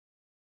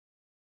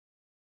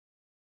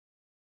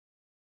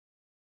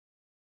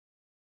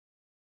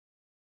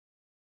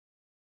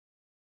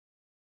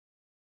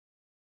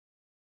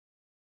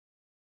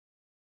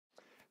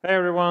Hey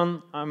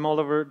everyone, I'm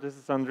Oliver, this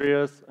is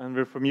Andreas, and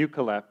we're from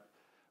YUKKA Lab.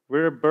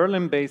 We're a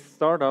Berlin-based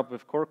startup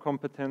with core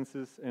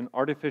competencies in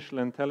artificial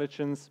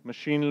intelligence,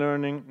 machine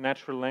learning,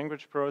 natural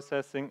language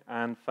processing,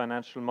 and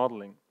financial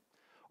modeling.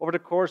 Over the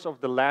course of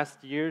the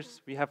last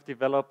years, we have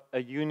developed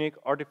a unique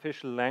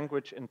artificial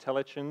language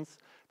intelligence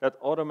that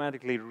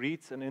automatically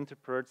reads and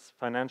interprets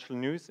financial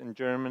news in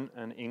German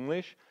and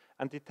English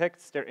and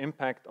detects their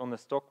impact on the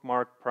stock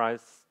market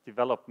price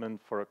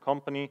development for a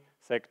company,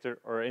 sector,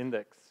 or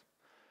index.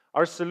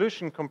 Our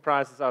solution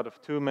comprises out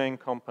of two main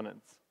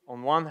components.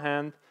 On one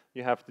hand,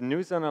 you have the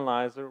news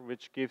analyzer,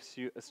 which gives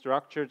you a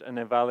structured and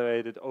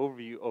evaluated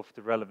overview of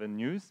the relevant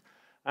news.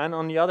 And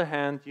on the other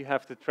hand, you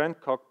have the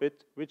trend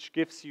cockpit, which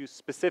gives you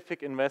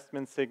specific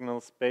investment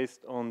signals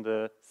based on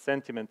the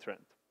sentiment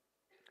trend.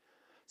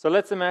 So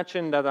let's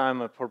imagine that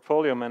I'm a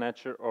portfolio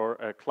manager or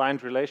a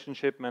client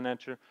relationship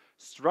manager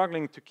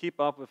struggling to keep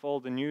up with all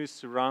the news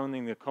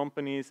surrounding the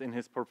companies in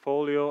his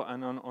portfolio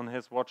and on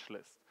his watch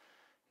list.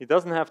 He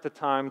doesn't have the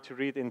time to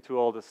read into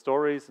all the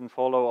stories and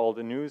follow all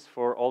the news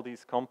for all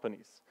these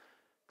companies.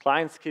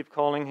 Clients keep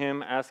calling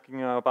him,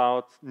 asking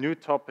about new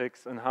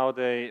topics and how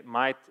they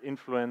might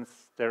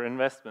influence their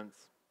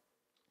investments.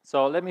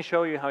 So let me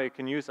show you how you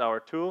can use our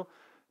tool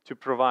to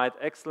provide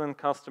excellent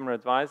customer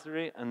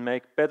advisory and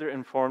make better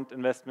informed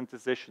investment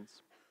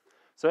decisions.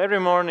 So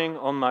every morning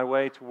on my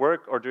way to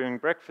work or during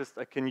breakfast,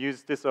 I can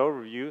use this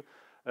overview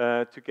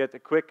to get a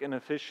quick and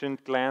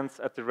efficient glance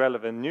at the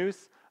relevant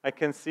news. I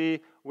can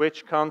see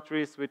which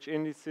countries, which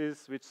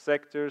indices, which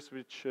sectors,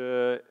 which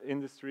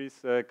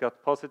industries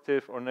got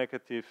positive or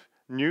negative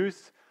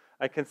news.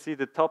 I can see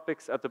the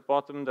topics at the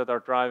bottom that are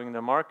driving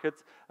the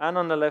markets. And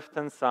on the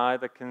left-hand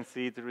side, I can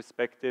see the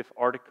respective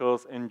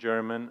articles in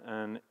German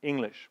and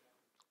English.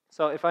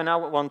 So if I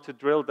now want to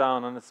drill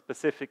down on a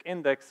specific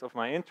index of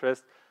my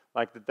interest,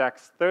 like the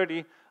DAX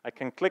 30, I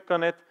can click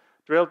on it,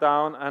 drill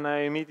down, and I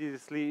immediately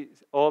see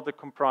all the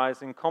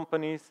comprising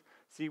companies,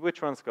 see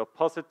which ones got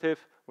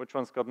positive, which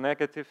ones got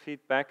negative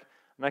feedback,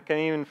 and I can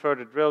even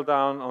further drill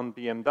down on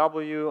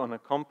BMW, on a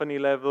company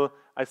level.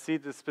 I see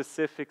the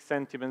specific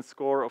sentiment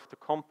score of the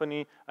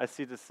company, I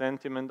see the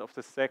sentiment of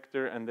the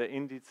sector and the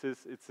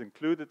indices it's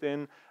included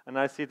in, and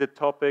I see the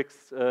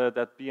topics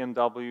that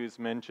BMW is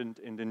mentioned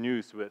in the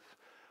news with.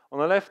 On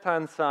the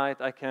left-hand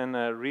side, I can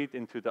read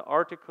into the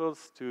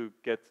articles to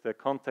get the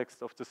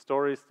context of the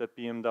stories that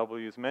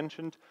BMW has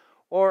mentioned,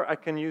 or I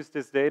can use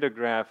this data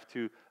graph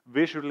to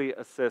visually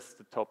assess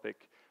the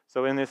topic.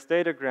 So in this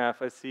data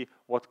graph, I see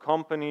what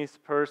companies,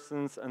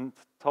 persons, and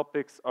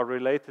topics are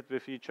related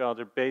with each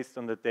other based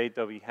on the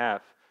data we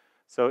have.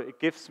 So it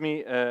gives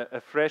me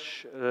a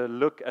fresh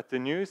look at the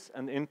news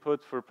and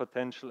input for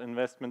potential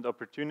investment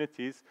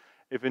opportunities.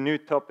 If a new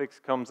topic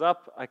comes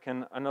up, I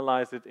can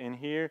analyze it in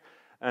here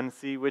and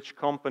see which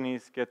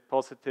companies get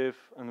positive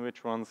and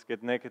which ones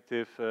get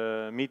negative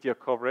media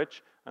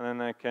coverage, and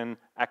then I can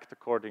act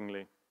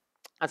accordingly.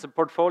 As a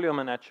portfolio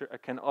manager, I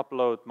can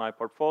upload my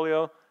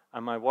portfolio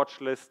and my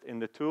watch list in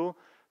the tool,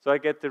 so I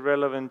get the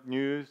relevant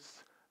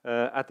news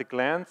at a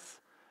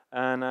glance,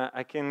 and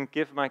I can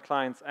give my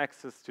clients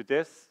access to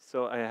this,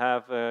 so I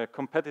have a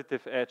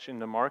competitive edge in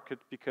the market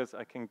because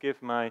I can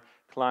give my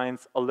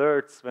clients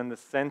alerts when the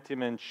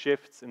sentiment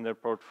shifts in their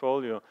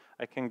portfolio.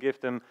 I can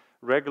give them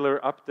regular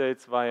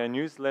updates via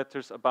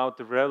newsletters about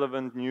the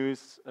relevant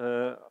news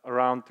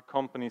around the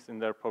companies in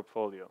their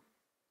portfolio.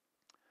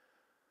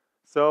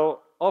 So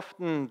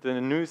often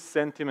the news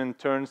sentiment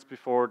turns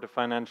before the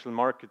financial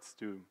markets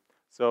do.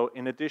 So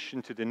in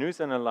addition to the news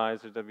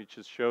analyzer that we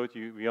just showed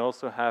you, we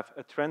also have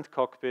a trend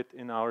cockpit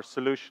in our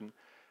solution.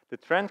 The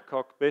trend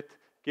cockpit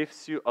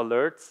gives you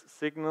alerts,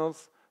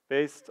 signals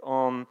based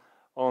on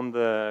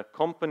the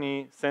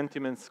company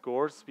sentiment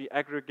scores. We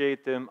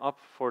aggregate them up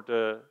for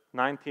the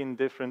 19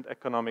 different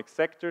economic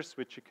sectors,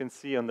 which you can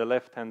see on the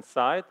left-hand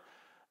side.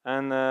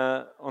 And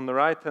on the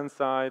right-hand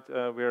side,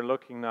 we are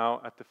looking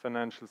now at the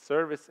financial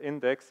service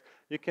index.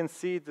 You can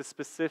see the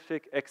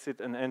specific exit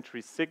and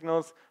entry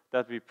signals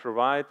that we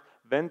provide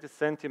when the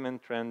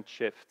sentiment trend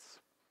shifts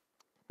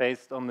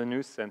based on the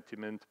news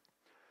sentiment.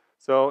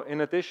 So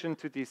in addition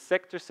to these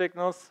sector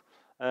signals,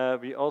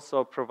 we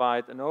also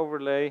provide an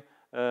overlay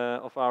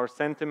of our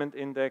sentiment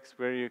index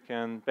where you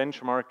can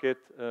benchmark it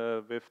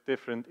with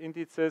different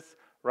indices.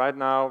 Right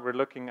now, we're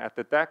looking at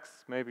the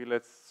DAX. Maybe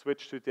let's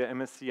switch to the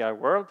MSCI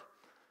World.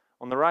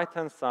 On the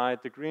right-hand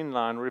side, the green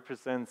line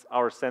represents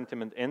our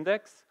sentiment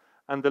index,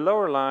 and the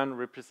lower line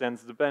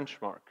represents the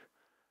benchmark.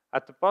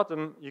 At the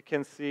bottom, you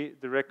can see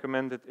the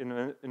recommended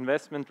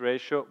investment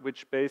ratio,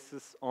 which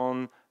bases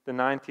on the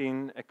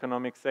 19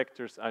 economic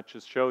sectors I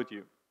just showed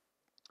you.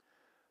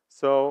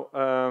 So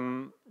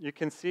you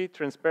can see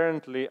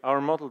transparently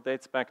our model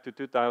dates back to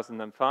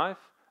 2005,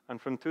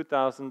 and from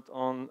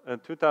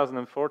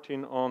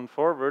 2014 on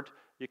forward,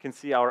 you can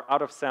see our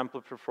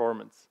out-of-sample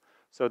performance.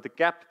 So the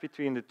gap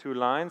between the two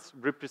lines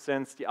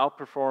represents the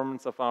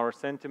outperformance of our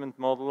sentiment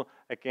model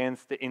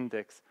against the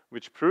index,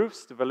 which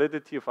proves the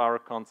validity of our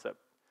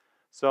concept.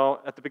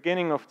 So at the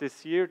beginning of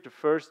this year, the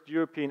first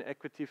European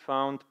equity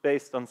fund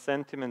based on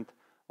sentiment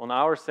on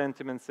our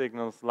sentiment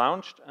signals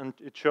launched, and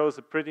it shows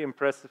a pretty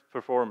impressive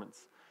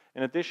performance.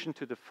 In addition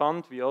to the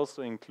fund, we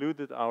also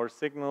included our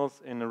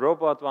signals in a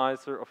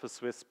robo-advisor of a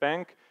Swiss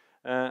bank,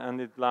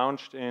 and it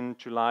launched in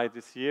July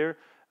this year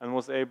and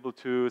was able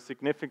to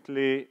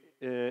significantly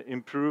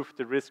improve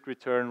the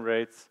risk-return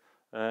rates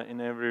in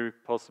every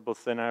possible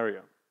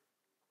scenario.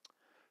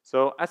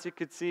 So as you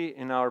could see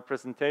in our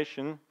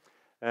presentation,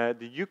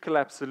 the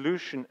Yukkalab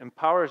solution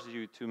empowers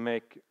you to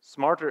make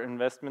smarter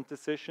investment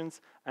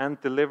decisions and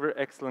deliver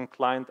excellent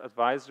client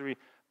advisory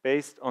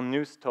based on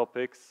news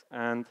topics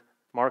and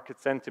market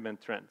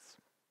sentiment trends.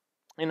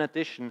 In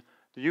addition,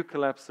 the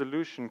Yukkalab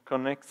solution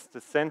connects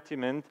the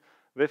sentiment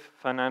with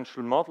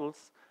financial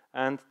models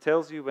and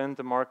tells you when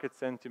the market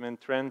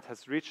sentiment trend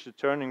has reached a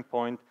turning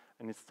point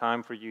and it's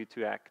time for you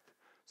to act.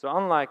 So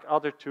unlike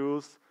other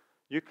tools,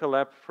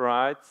 Yukkalab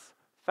provides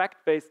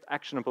fact-based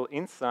actionable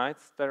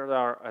insights that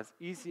are as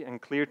easy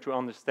and clear to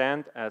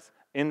understand as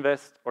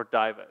invest or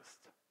divest.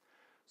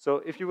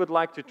 So if you would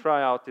like to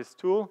try out this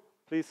tool,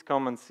 please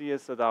come and see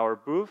us at our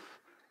booth,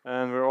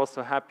 and we're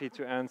also happy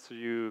to answer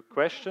you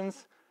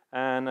questions.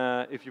 And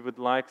if you would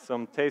like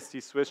some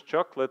tasty Swiss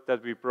chocolate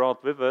that we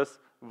brought with us,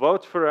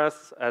 vote for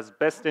us as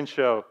best in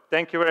show.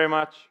 Thank you very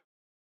much.